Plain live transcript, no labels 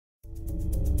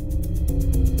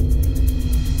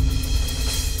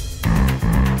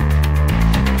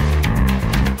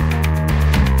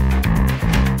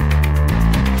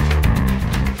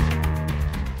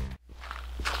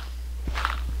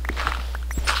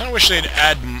kind of wish they'd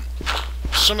add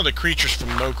some of the creatures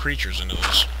from Mo Creatures into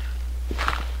this.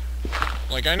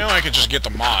 Like, I know I could just get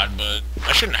the mod, but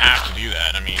I shouldn't have to do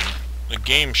that. I mean, the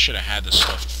game should have had this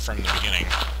stuff from the beginning.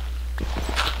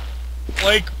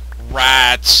 Like,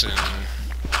 rats and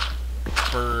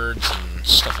birds and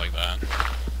stuff like that.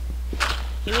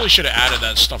 They really should have added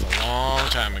that stuff a long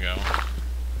time ago.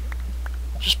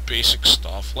 Just basic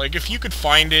stuff. Like, if you could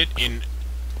find it in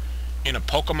a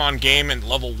Pokemon game in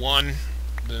level 1,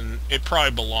 then it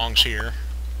probably belongs here.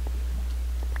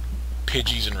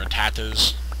 Pidgeys and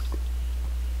Rattatas.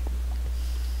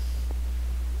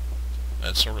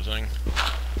 That sort of thing.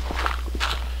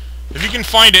 If you can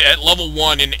find it at level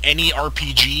 1 in any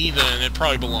RPG, then it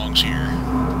probably belongs here.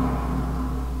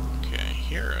 Okay,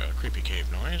 hear a creepy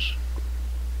cave noise.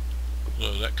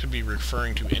 So that could be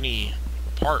referring to any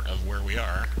part of where we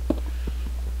are.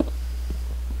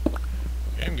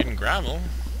 Okay, I'm getting gravel.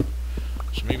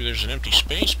 So maybe there's an empty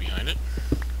space behind it.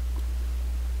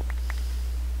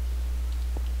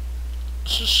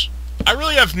 I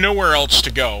really have nowhere else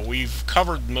to go. We've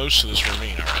covered most of this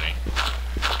ravine already.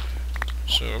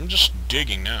 So I'm just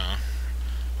digging now.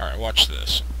 Alright, watch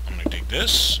this. I'm going to dig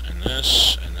this, and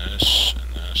this, and this,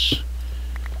 and this.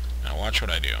 Now watch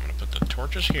what I do. I'm going to put the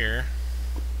torches here.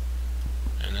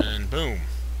 And then boom.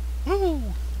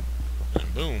 Woo!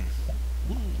 And boom.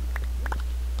 Woo!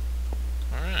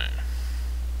 Alright.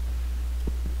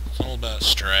 It's all about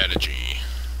strategy.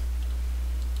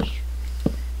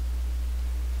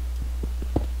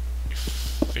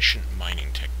 Efficient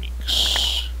mining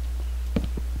techniques.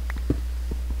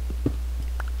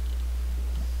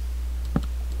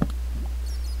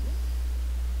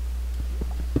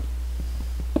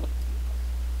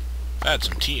 If I had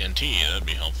some TNT, that'd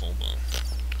be helpful, but...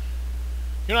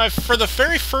 You know, for the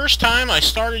very first time, I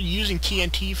started using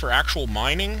TNT for actual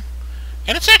mining,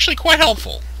 and it's actually quite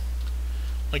helpful.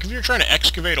 Like, if you're trying to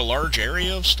excavate a large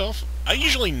area of stuff, I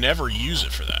usually never use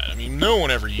it for that. I mean, no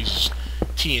one ever uses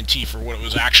TNT for what it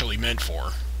was actually meant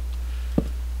for.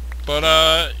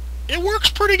 But, it works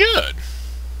pretty good.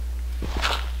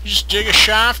 You just dig a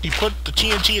shaft, you put the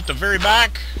TNT at the very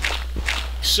back,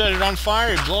 you set it on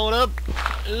fire, you blow it up,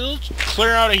 it'll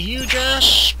clear out a huge-ass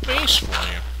space for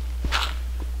you.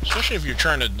 Especially if you're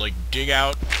trying to, like, dig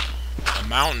out a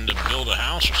mountain to build a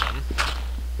house or something.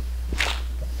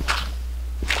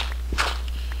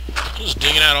 Just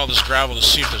digging out all this gravel to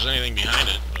see if there's anything behind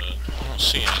it, but I don't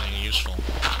see anything useful.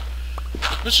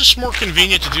 It's just more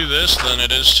convenient to do this than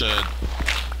it is to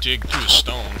dig through the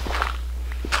stone.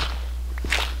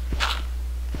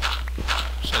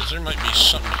 Says there might be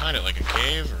something behind it, like a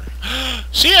cave, or...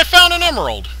 See, I found an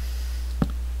emerald!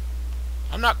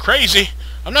 I'm not crazy!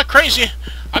 I'm not crazy!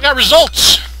 I got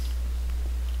results!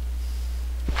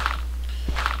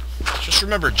 Just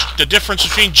remember, the difference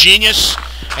between genius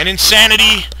and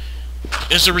insanity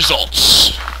is the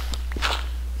results.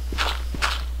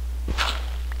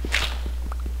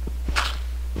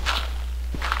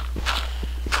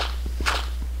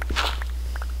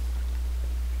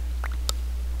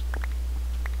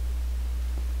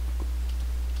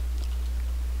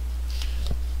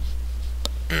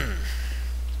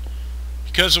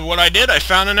 Because of what I did, I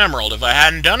found an emerald. If I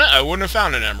hadn't done it, I wouldn't have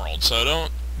found an emerald. So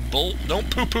don't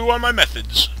poo-poo on my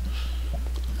methods.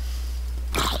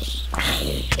 Of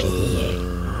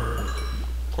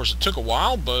course, it took a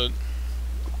while, but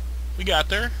we got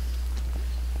there.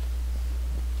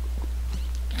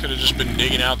 Could have just been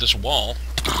digging out this wall.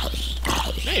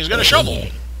 Hey, he's got a shovel.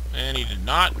 And he did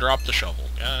not drop the shovel.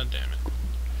 God damn it.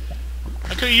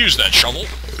 I could have used that shovel.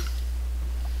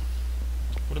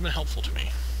 Would have been helpful to me.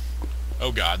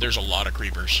 Oh god, there's a lot of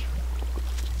creepers.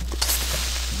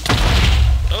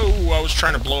 Oh, I was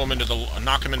trying to blow him into the...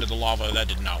 knock him into the lava. That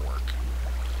did not work.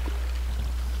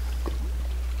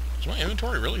 Is my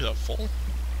inventory really that full?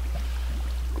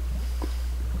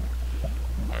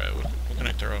 Alright, what can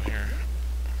I throw here?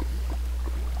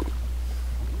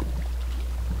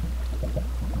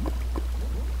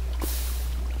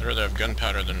 I'd rather have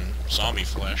gunpowder than zombie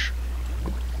flesh.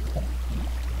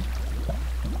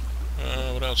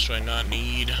 What else do I not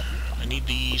need? I need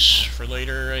these for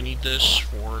later. I need this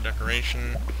for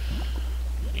decoration.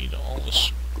 I need all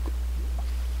this.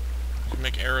 I can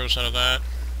make arrows out of that.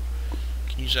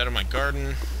 I can use that in my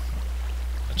garden.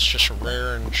 That's just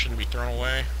rare and shouldn't be thrown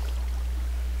away.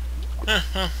 Well,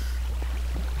 I'll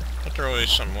throw away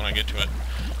something when I get to it.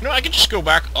 You know, I can just go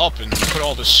back up and put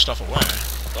all this stuff away.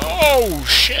 Oh,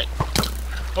 shit!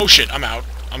 Oh, shit, I'm out.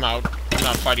 I'm out. I'm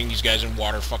not fighting these guys in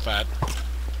water. Fuck that.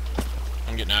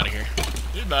 I'm getting out of here.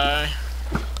 Goodbye.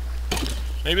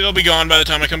 Maybe they'll be gone by the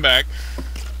time I come back.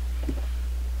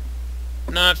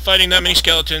 not fighting that many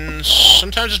skeletons.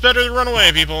 Sometimes it's better to run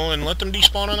away, people, and let them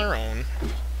despawn on their own.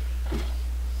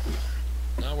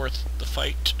 Not worth the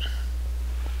fight.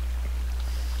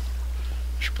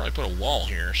 Should probably put a wall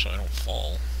here so I don't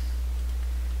fall.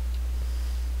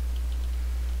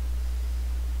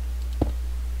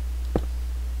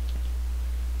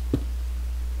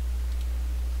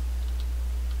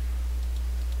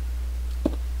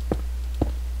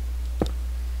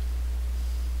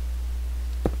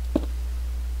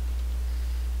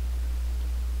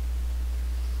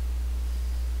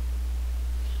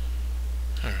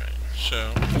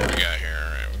 So, what do we got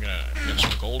here? Alright, we got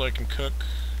some gold I can cook.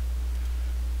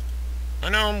 I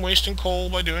know I'm wasting coal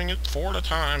by doing it 4 at a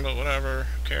time, but whatever.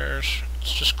 Who cares?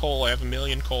 It's just coal. I have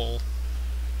 1,000,000 coal.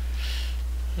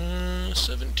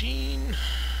 17.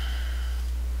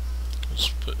 Let's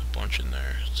put a bunch in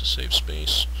there to save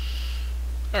space.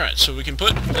 Alright, so we can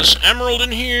put this emerald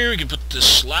in here, we can put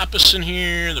this lapis in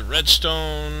here, the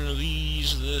redstone,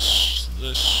 these, this,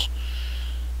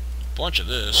 a bunch of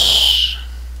this.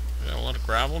 Got a lot of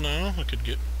gravel now. I could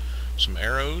get some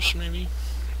arrows, maybe.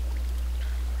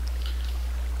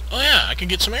 Oh yeah, I can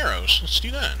get some arrows. Let's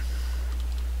do that.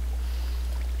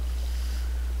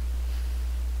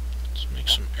 Let's make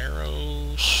some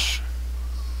arrows.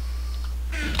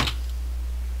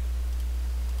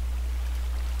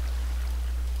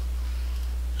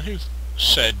 Who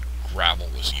said gravel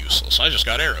was useless? I just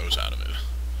got arrows out of it.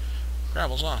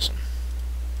 Gravel's awesome.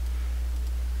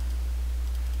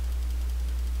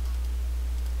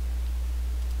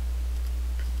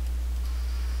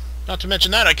 Not to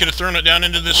mention that, I could have thrown it down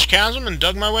into this chasm and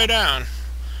dug my way down.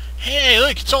 Hey,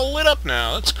 look, it's all lit up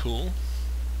now. That's cool.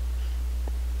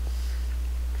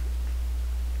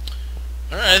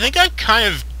 Alright, I think I kind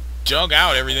of dug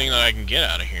out everything that I can get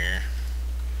out of here.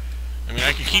 I mean,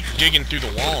 I could keep digging through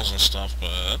the walls and stuff,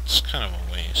 but that's kind of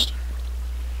a waste.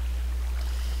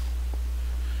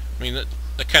 I mean,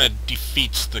 that kind of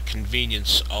defeats the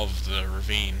convenience of the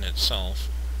ravine itself.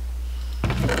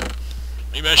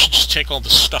 Maybe I should just take all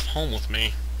this stuff home with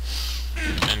me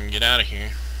and get out of here.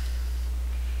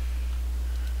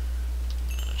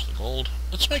 There's the gold.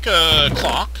 Let's make a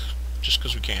clock, just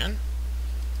because we can.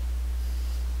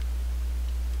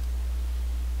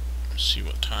 Let's see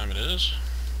what time it is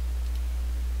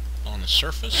on the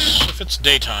surface. If it's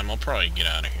daytime, I'll probably get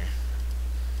out of here.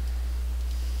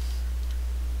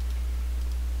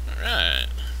 Alright.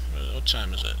 What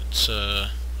time is it? It's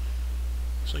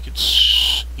like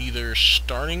it's either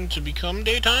starting to become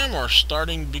daytime or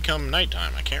starting to become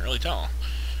nighttime. I can't really tell.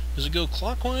 Does it go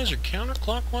clockwise or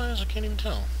counterclockwise? I can't even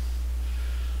tell.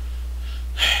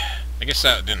 I guess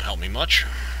that didn't help me much.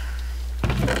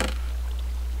 But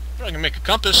I can make a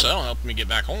compass, that'll help me get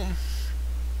back home.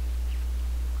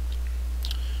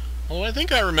 Although I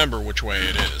think I remember which way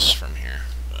it is from here.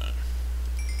 But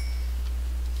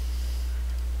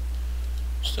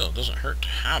still, it doesn't hurt to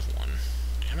have one.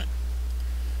 Damn it.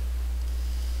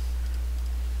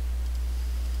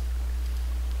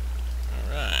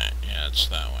 Alright, yeah, it's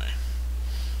that way.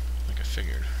 Like I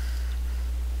figured.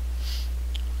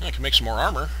 I can make some more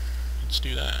armor. Let's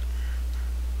do that.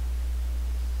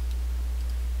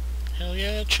 Hell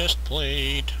yeah, chest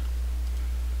plate.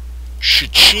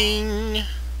 Cha-ching!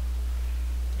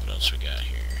 What else we got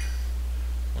here?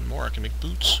 One more, I can make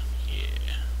boots.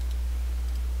 Yeah.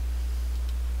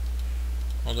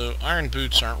 Although iron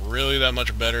boots aren't really that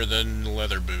much better than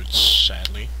leather boots,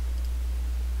 sadly.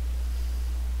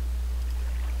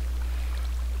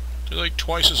 They're like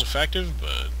twice as effective,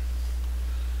 but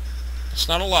it's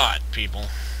not a lot, people.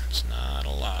 It's not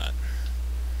a lot.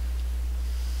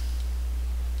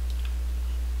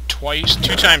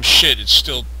 Two times shit, it's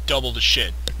still double the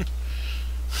shit.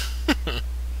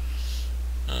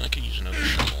 I could use another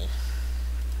shovel.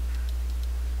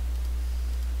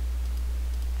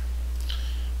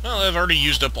 Well, I've already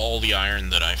used up all the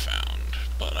iron that I found.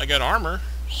 But I got armor,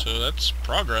 so that's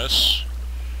progress.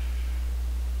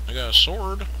 I got a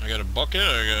sword, I got a bucket,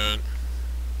 I got a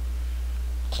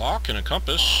clock and a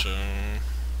compass, so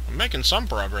I'm making some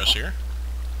progress here.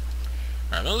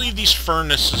 Alright, I'm gonna leave these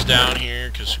furnaces down here,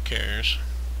 because who cares.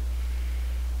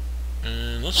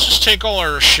 And let's just take all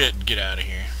our shit and get out of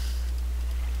here.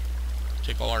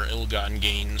 Take all our ill-gotten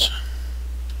gains.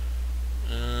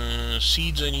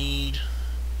 Seeds I need.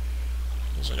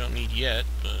 Those I don't need yet,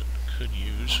 but could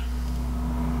use.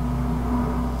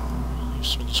 Leave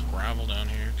some of this gravel down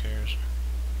here, who cares.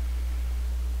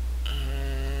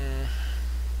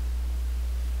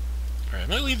 Alright, I'm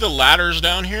gonna leave the ladders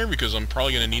down here because I'm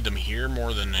probably gonna need them here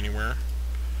more than anywhere.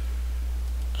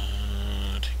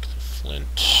 Take the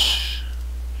flint.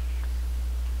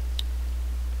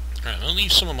 Alright, I'm gonna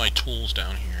leave some of my tools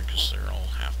down here because they're all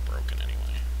half broken anyway.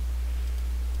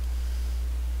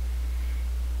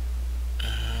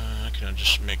 I can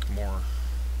just make more.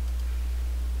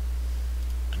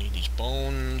 I need these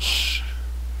bones.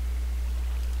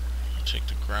 I'll take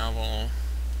the gravel.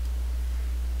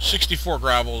 64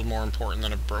 gravel is more important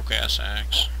than a broke-ass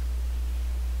axe.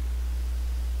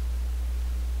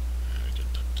 We can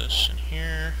put this in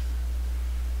here.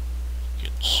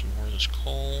 Get some more of this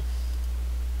coal.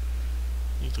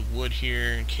 Leave the wood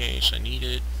here in case I need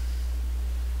it.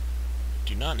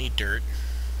 Do not need dirt.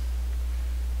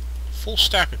 A full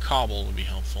stack of cobble would be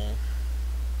helpful.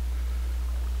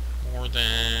 More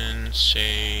than,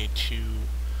 say, 2...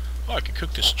 Oh, I could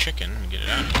cook this chicken and get it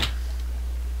out of here.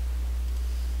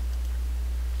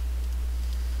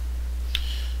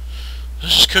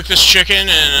 Let's just cook this chicken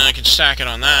and I can stack it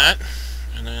on that.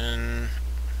 And then...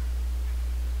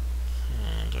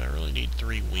 do I really need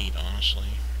 3 wheat,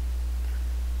 honestly?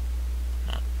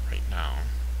 Not right now.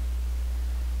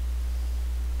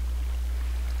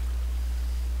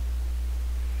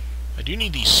 I do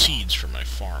need these seeds for my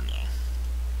farm, though.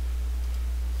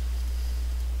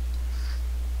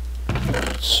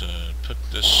 Let's put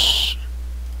this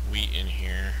wheat in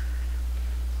here.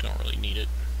 Don't really need it.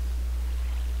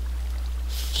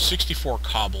 64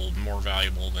 cobble, more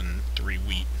valuable than 3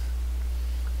 wheat.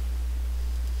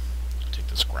 I'll take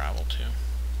this gravel, too.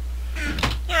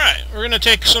 Alright, we're going to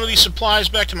take some of these supplies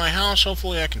back to my house.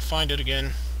 Hopefully I can find it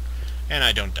again, and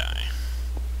I don't die.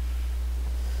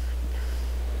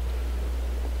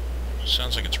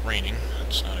 Sounds like it's raining.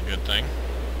 That's not a good thing.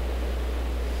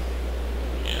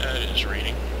 Yeah, it is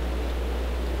raining.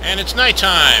 And it's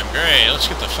nighttime! Great, let's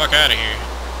get the fuck out of here.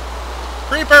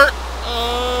 Creeper!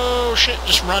 Oh, shit.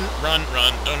 Just run, run,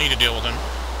 run. Don't need to deal with him.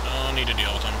 Don't need to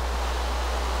deal with him.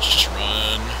 Let's just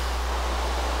run.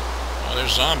 Oh,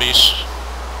 there's zombies.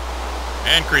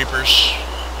 And creepers.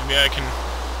 Maybe I can...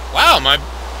 Wow, my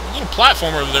little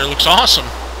platform over there looks awesome.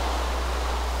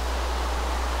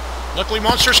 Luckily,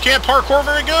 monsters can't parkour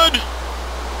very good.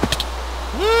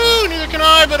 Woo! Neither can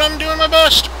I, but I'm doing my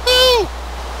best. Woo!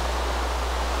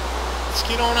 Let's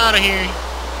get on out of here.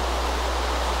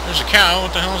 There's a cow.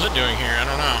 What the hell is it doing here? I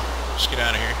don't know. Let's get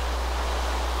out of here.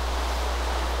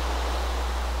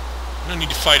 I don't need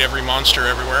to fight every monster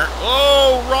everywhere.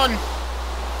 Oh, run!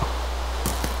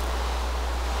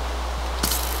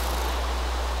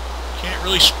 Can't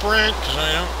really sprint because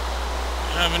I don't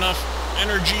have enough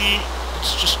energy.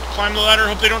 Let's just climb the ladder.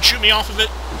 Hope they don't shoot me off of it.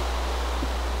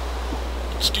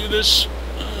 Let's do this.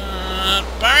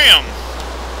 Bam!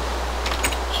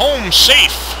 Home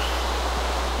safe!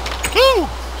 Woo!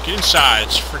 Get inside.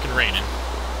 It's freaking raining.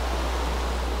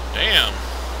 Damn.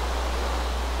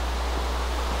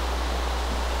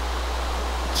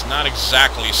 It's not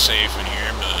exactly safe in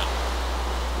here, but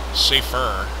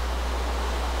safer.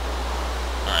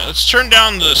 Alright, let's turn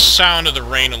down the sound of the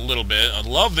rain a little bit. I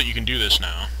love that you can do this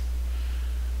now.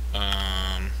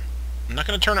 I'm not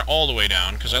going to turn it all the way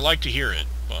down, because I like to hear it,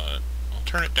 but I'll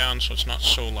turn it down so it's not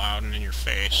so loud and in your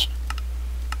face.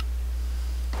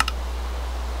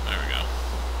 There we go.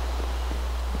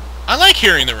 I like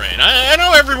hearing the rain. I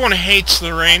know everyone hates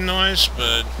the rain noise,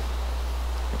 but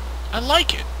I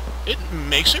like it. It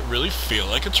makes it really feel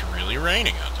like it's really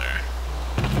raining out there.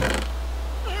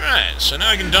 Alright, so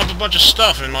now I can dump a bunch of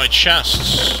stuff in my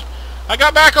chests. I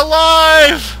got back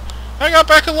alive! I got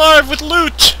back alive with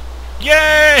loot!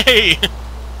 Yay!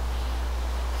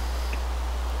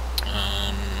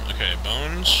 Okay,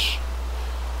 bones.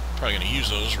 Probably gonna use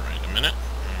those right in a minute.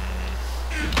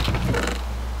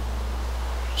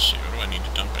 Let's see, what do I need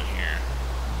to dump in here?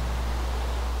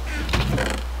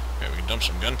 Okay, we can dump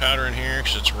some gunpowder in here,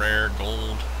 because it's rare.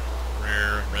 Gold,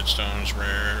 rare. Redstone is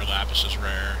rare. Lapis is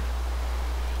rare.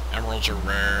 Emeralds are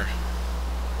rare.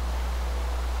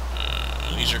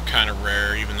 These are kind of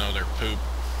rare, even though they're poop.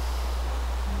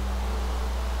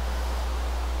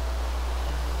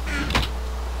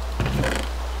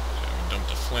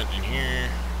 Flint in here.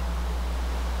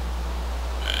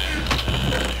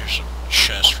 And here's some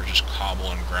chests for just cobble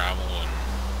and gravel and...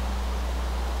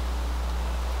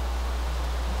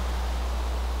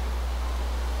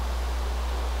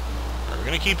 Alright, we're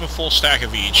gonna keep a full stack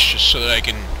of each, just so that I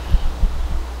can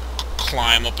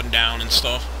climb up and down and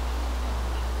stuff.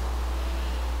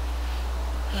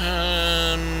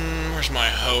 Where's my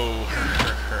hoe?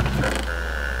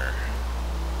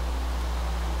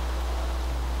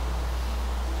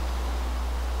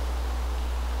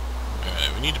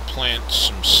 We need to plant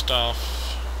some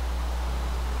stuff.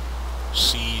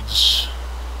 Seeds.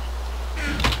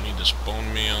 I need this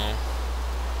bone meal.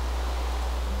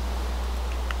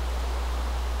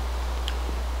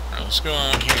 Alright, let's go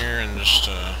out here and just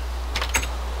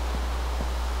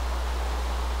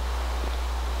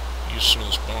use some of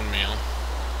this bone meal.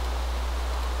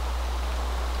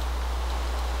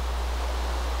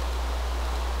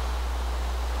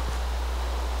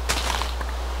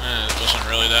 It wasn't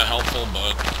really that helpful,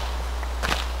 but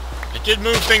it did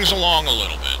move things along a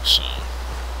little bit, so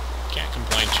can't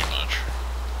complain too much.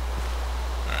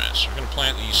 Alright, so we're going to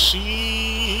plant these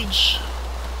seeds.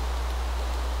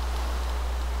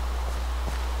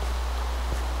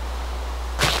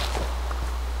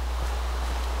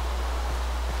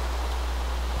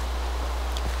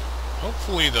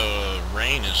 Hopefully the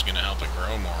rain is going to help it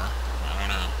grow more. I don't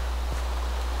know.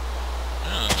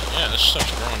 Yeah, this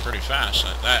stuff's growing pretty fast.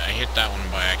 I hit that one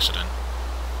by accident.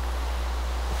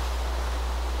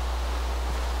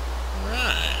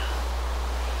 Alright.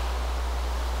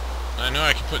 I know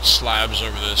I can put slabs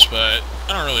over this, but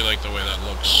I don't really like the way that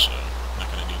looks, so I'm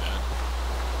not going to do that.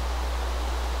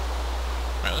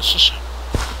 Alright, let's just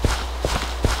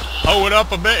hoe it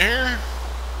up a bit here.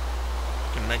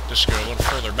 Can make this go a little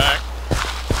further back.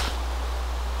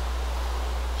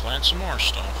 Plant some more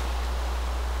stuff.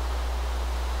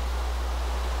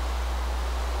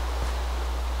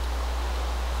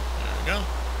 There we go.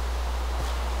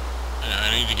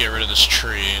 I need to get rid of this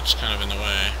tree. It's kind of in the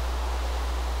way.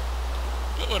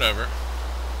 But whatever.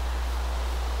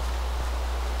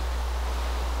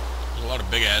 There's a lot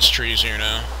of big-ass trees here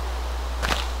now.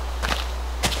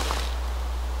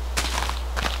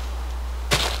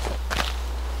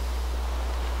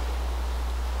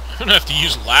 I'm gonna have to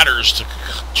use ladders to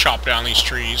chop down these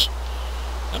trees.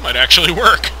 That might actually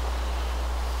work.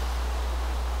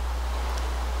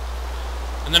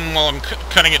 And then while I'm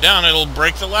cutting it down, it'll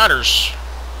break the ladders.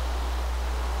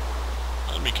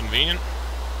 That'd be convenient.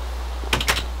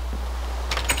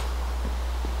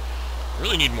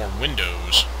 Really need more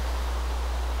windows.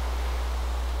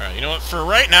 Alright, you know what? For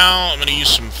right now, I'm gonna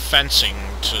use some fencing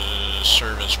to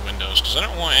serve as windows, because I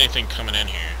don't want anything coming in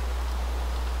here.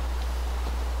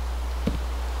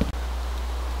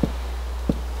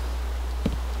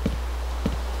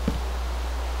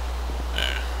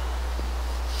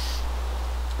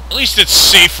 At least it's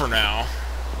safer now.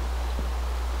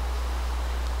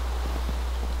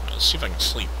 Let's see if I can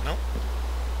sleep. Nope.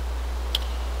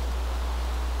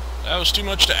 That was too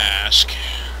much to ask.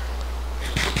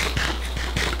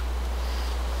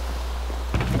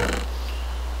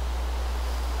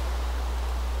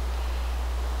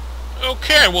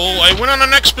 Okay, well, I went on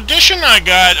an expedition. I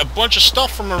got a bunch of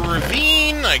stuff from a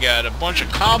ravine. I got a bunch of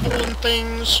cobble and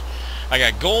things. I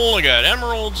got gold, I got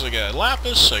emeralds, I got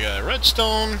lapis, I got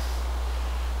redstone.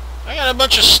 I got a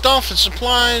bunch of stuff and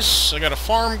supplies. I got a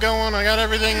farm going, I got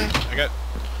everything. I got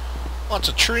lots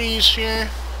of trees here.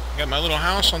 I got my little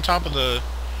house on top of the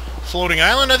floating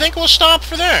island. I think we'll stop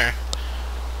for there.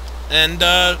 And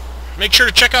make sure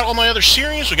to check out all my other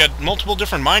series. We got multiple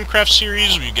different Minecraft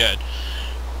series. We got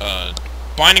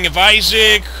Binding of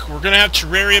Isaac. We're going to have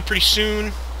Terraria pretty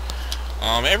soon.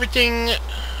 Everything...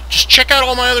 Just check out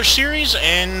all my other series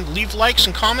and leave likes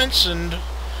and comments and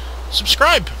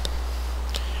subscribe.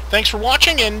 Thanks for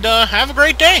watching and have a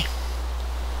great day.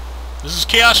 This is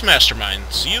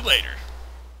Chaosmastermind. See you later.